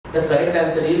The correct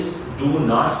answer is do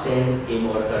not send him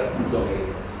or her to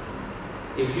America.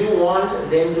 If you want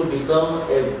them to become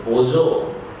a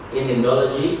bozo in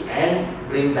Indology and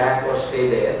bring back or stay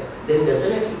there, then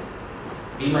definitely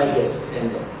be my guest,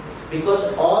 send them.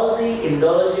 Because all the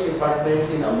Indology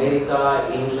departments in America,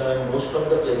 England, most of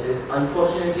the places,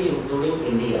 unfortunately including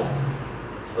India,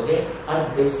 okay, are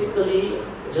basically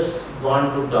just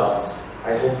gone to dogs.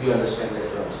 I hope you understand the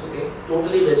terms, okay?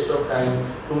 Totally waste of time,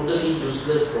 totally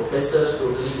useless professors,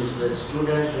 totally useless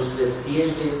students, useless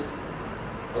PhDs,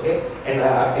 okay? And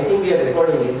I think we are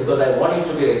recording it because I want it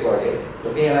to be recorded,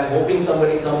 okay? And I'm hoping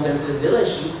somebody comes and says,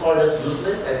 Dilesh, you called us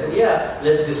useless? I said, yeah,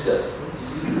 let's discuss.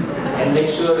 And make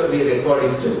sure we record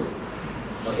it too,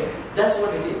 okay? That's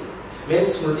what it is. When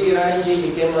Smriti Irani ji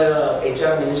became a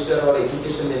HR minister or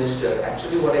education minister,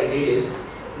 actually what I did is,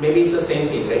 maybe it's the same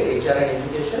thing, right? HR and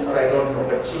education, or I don't know,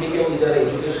 but she became either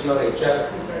education or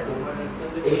HR.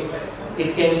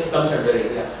 It comes under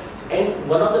it, yeah. And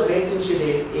one of the great things she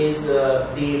did is the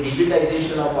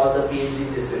digitization of all the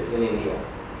PhD theses in India.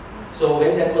 So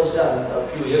when that was done a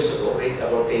few years ago, right,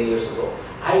 about 10 years ago,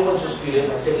 I was just curious.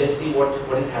 I said, let's see what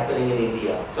is happening in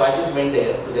India. So I just went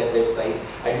there to their website.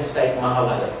 I just typed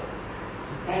Mahabharata.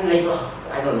 And like,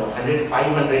 I don't know, 100,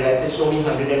 500, I said, show me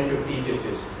 150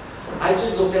 theses. I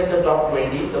just looked at the top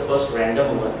 20, the first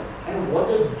random one, and what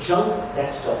a junk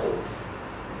that stuff is.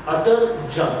 Utter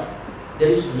junk. There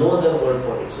is no other word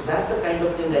for it. So that's the kind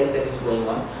of thing, guys, that is going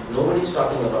on. Nobody's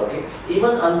talking about it.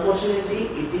 Even unfortunately,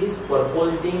 it is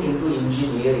percolating into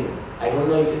engineering. I don't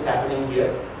know if it's happening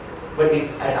here, but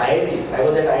at IITs, I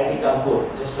was at IIT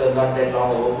Kanpur just not that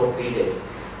long ago for 3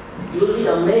 days. You'll be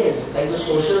amazed, like the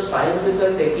social sciences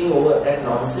are taking over. That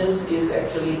nonsense is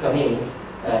actually coming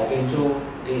into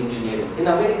the engineering. In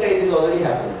America, it is already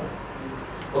happening.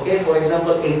 Okay, for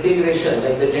example, integration,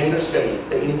 like the gender studies,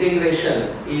 the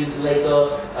integration is like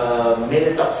a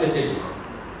male toxicity.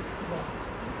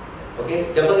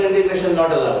 Okay, double integration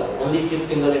not allowed, only keep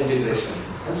single integration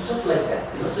and stuff like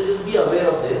that. You know, so just be aware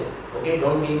of this. Okay,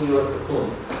 don't be in your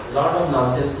cocoon. A lot of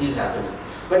nonsense is happening.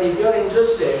 But if you are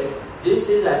interested, this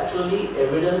is actually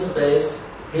evidence-based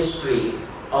history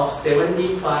of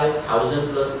 75,000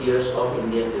 plus years of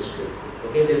Indian history.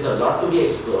 Okay, there is a lot to be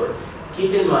explored.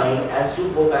 Keep in mind, as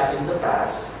you go back in the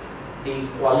past, the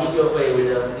quality of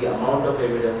evidence, the amount of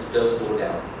evidence does go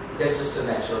down. That's just a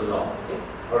natural law. Okay,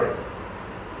 all right.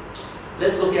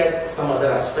 Let's look at some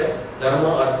other aspects. Dharma,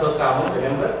 Artha, Kama.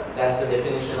 Remember, that's the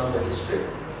definition of a history.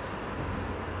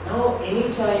 Now,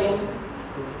 anytime,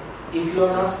 if you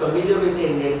are not familiar with the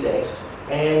Indian text,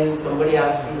 and somebody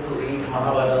asks you to read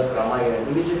Mahabharata, Ramayana,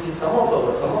 immediately some of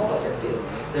us at least,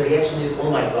 the reaction is,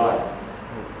 oh my God.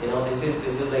 You know, this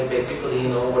is like basically, you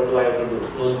know, what do I have to do?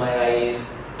 Close my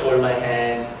eyes, fold my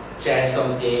hands, chant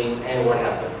something, and what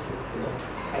happens? You know,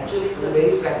 actually, it's a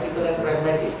very practical and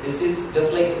pragmatic. This is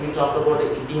just like we talked about the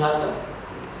Itihasa.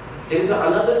 There is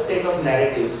another set of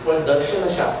narratives called Darshana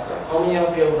Shastra. How many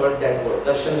of you have heard that word?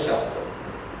 Darshana Shastra.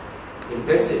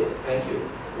 Impressive. Thank you.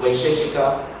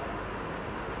 Vaisheshika,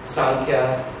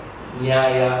 Sankhya,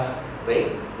 Nyaya,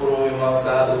 right?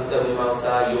 Purvamimamsa,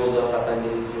 Uttarmimamsa, Yoga,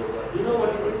 Patanjali's Yoga. You know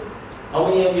what it is? How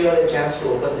many of you had a chance to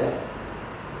open that?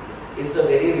 It's a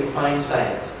very refined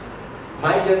science.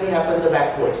 My journey happened the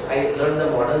backwards. I learned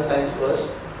the modern science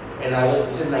first, and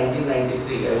this is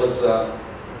 1993. I was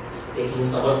taking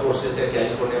summer courses at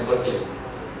California, Berkeley.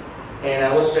 And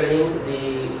I was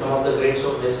studying some of the greats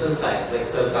of Western science, like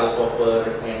Sir Karl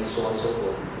Popper and so on and so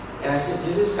forth. And I said,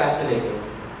 this is fascinating.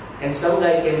 And some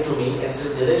guy came to me and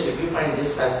said, Dilesh, if you find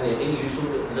this fascinating, you should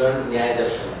learn Nyaya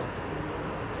Darshana.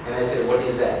 And I said, what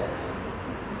is that?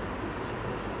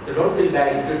 So don't feel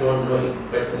bad if you don't know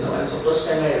it. But you know, and so first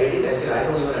time I read it, I said, I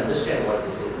don't even understand what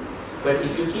this is. But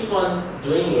if you keep on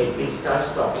doing it, it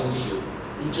starts talking to you.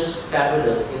 It's just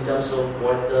fabulous in terms of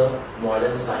what the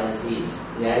modern science is.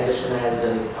 Nyaya Darshana has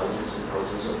done it thousands and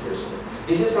thousands of years ago.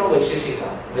 This is from Vaisheshika.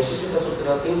 Vaisheshika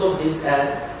Sutra. Think of this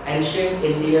as ancient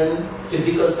Indian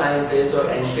physical sciences or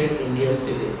ancient Indian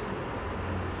physics.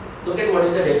 Look at what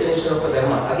is the definition of a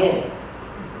dharma. Again,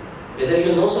 whether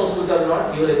you know Sanskrit or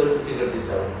not, you are able to figure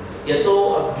this out.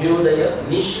 Yato abhyudaya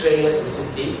nishreyas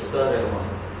siddhi sadharma.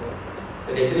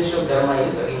 The definition of dharma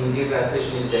is, again, Hindi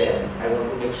translation is there. I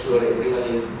want to make sure everyone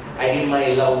is. I did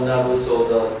my Ella Unnavu,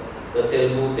 so the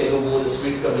Telugu, the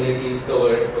sweet community is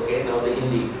covered. Okay, now the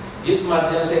Hindi. जिस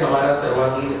माध्यम से हमारा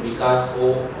सर्वांगीण विकास हो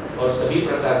और सभी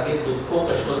प्रकार के दुखों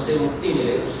कष्टों से मुक्ति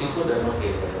मिले, उसी को धर्म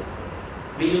कहते हैं.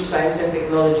 We use science and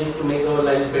technology to make our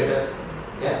lives better.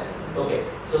 Yeah. Okay.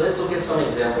 So let's look at some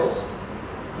examples.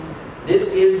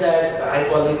 This is that I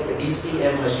call it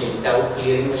DCM machine, doubt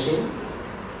clearing machine.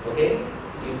 Okay.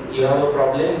 You have a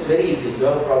problem, it's very easy. You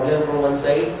have a problem from one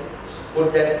side,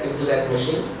 put that into that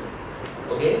machine,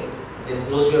 okay? Then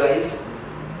close your eyes,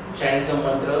 chant some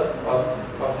mantra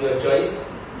of your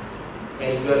choice,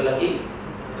 and if you are lucky,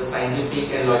 the scientific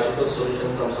and logical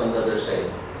solution comes on the other side.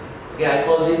 Okay, I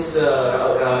call this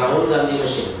Rahul Gandhi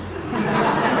machine.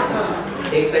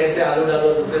 एक side से आलू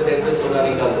डालो, दूसरे side से सोना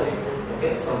निकालो.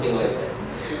 Okay, something like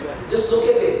that. Just look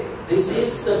at it. This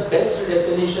is the best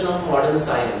definition of modern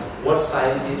science. What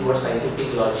science is, what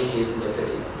scientific logic is, method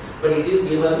is. But it is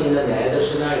given in the Nyaya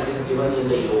Darshana, it is given in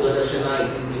the Yoga Darshana,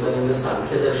 it is given in the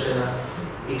Sankhya Darshana,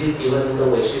 it is given in the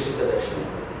Vaisheshika Darshana.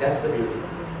 That's the beauty.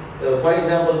 For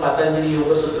example, Patanjali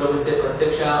Yoga Sutra will say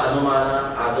Pratyaksha,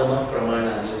 Anumana, Agama,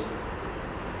 Pramanani.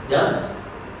 Done.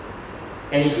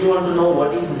 And if you want to know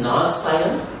what is not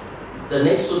science, the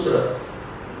next sutra,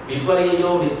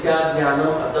 Viparyayo Mithya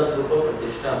Jnanam Atatrupa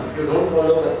Pratishtam. If you don't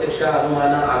follow Pratyaksha,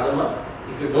 Anumana, Agama,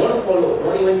 if you don't follow,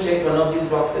 don't even check one of these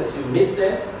boxes, you miss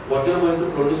them, what you are going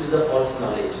to produce is a false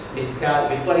knowledge.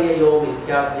 Viparyayo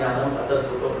Mithya Jnanam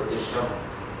Atatrupa Pratishtam.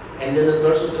 And then the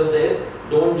third sutra says,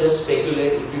 don't just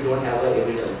speculate if you don't have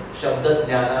evidence. Shabda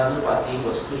Jnananupati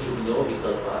Vastu Shubhyo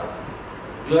Vikalpa.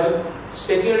 You are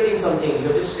speculating something, you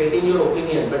are just stating your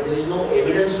opinion, but there is no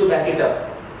evidence to back it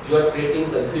up. You are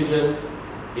creating confusion,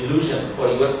 illusion for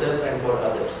yourself and for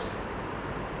others.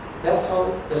 That's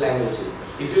how the language is.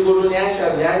 If you go to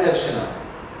Nyaya Darshana,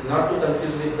 not to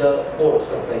confuse with the courts,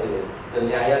 by the way. The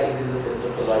Nyaya is in the sense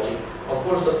of a logic. Of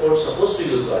course, the court is supposed to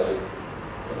use logic.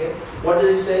 Okay? What does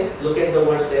it say? Look at the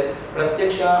words there.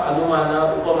 Pratyaksha,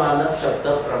 Anumana, Upamana,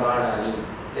 Shabda, Pramanani.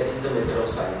 That is the method of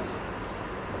science.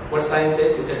 What science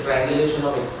says is a triangulation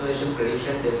of explanation,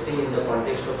 prediction, testing in the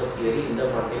context of a theory, in the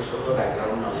context of a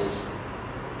background knowledge.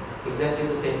 Exactly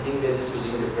the same thing, we are just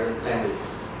using different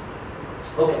languages.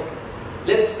 Okay,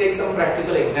 let's take some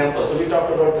practical examples. So we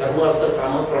talked about Dharma, Artha,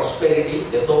 Kama, prosperity,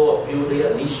 Yato,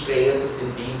 Abhyudaya, Nishreyasa,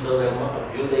 Siddhi, Sarvama,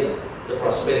 Abhyudaya, the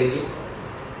prosperity.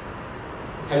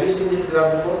 Have you seen this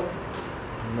graph before?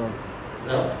 No.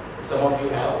 No? Some of you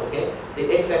have, okay.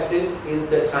 The x-axis is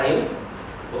the time.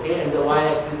 Okay, and the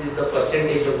y-axis is the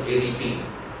percentage of GDP.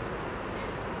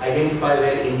 Identify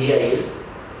where India is,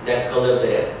 that color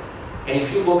there. And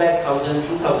if you go back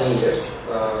 2000 years,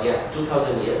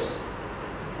 2000 years,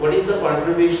 what is the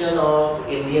contribution of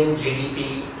Indian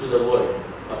GDP to the world?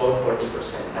 About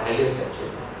 40%, the highest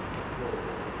actually.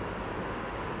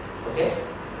 Okay,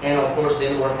 and of course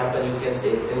then what happened, you can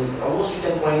say, and almost you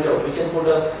can point out, we can put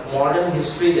a modern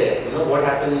history there, you know, what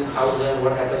happened in 1000,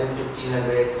 what happened in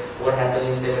 1500, what happened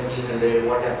in 1700,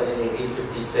 what happened in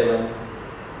 1857,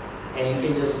 and you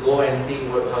can just go and see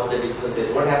how the difference is.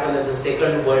 What happened in the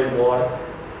Second World War,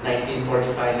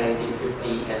 1945,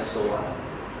 1950, and so on.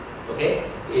 Okay,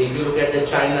 if you look at the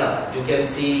China, you can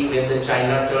see when the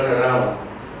China turned around,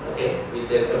 okay, with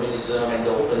their communism and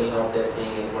the opening of that thing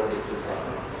and what difference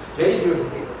happened. Very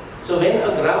beautiful. So when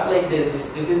a graph like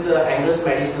this is Angus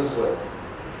Madison's work.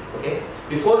 Okay.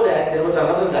 Before that, there was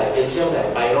another guy, Belgium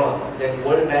guy, Byron, that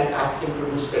World Bank asked him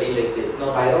to do study like this.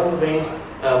 Now Byron went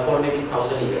for maybe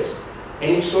 1000 years,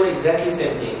 and it showed exactly the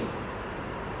same thing.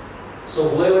 So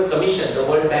whoever commissioned the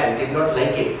World Bank did not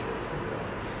like it.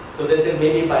 So they said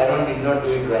maybe Byron did not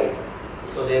do it right.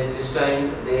 So this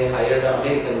time they hired an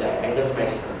American guy, Angus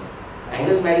Madison.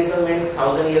 Angus Madison went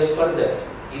 1000 years further.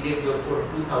 He did good for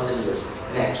 2000 years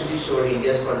and actually showed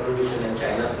India's contribution and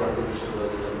China's contribution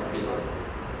was even bigger.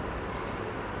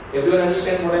 Everyone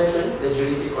understand what I am showing? The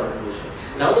GDP contribution.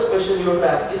 Now the question you have to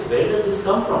ask is, where does this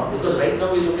come from? Because right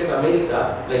now we look at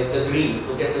America, like the green,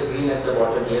 look at the green at the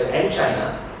bottom here, and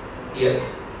China here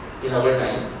in our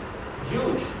time,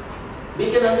 huge.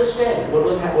 We can understand what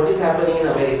is happening in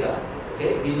America.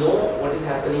 Okay, we know what is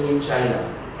happening in China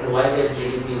and why their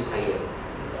GDP is higher.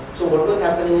 So what was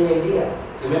happening in India?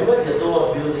 Remember,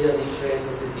 Yato, Abhyudaya,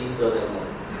 Nishreyasa, Siddhi, Sarvama.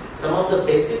 Some of the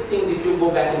basic things, if you go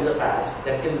back in the past,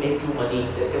 that can make you money,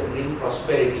 that can bring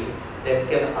prosperity, that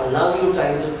can allow you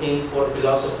time to think for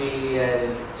philosophy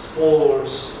and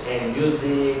sports and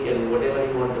music and whatever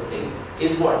you want to think,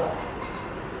 is what?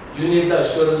 You need the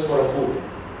assurance for a food.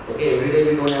 Okay, every day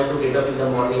we don't have to get up in the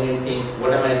morning and think,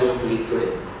 what am I going to eat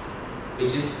today?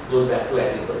 Which goes back to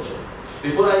agriculture.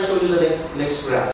 Before I show you the next graph,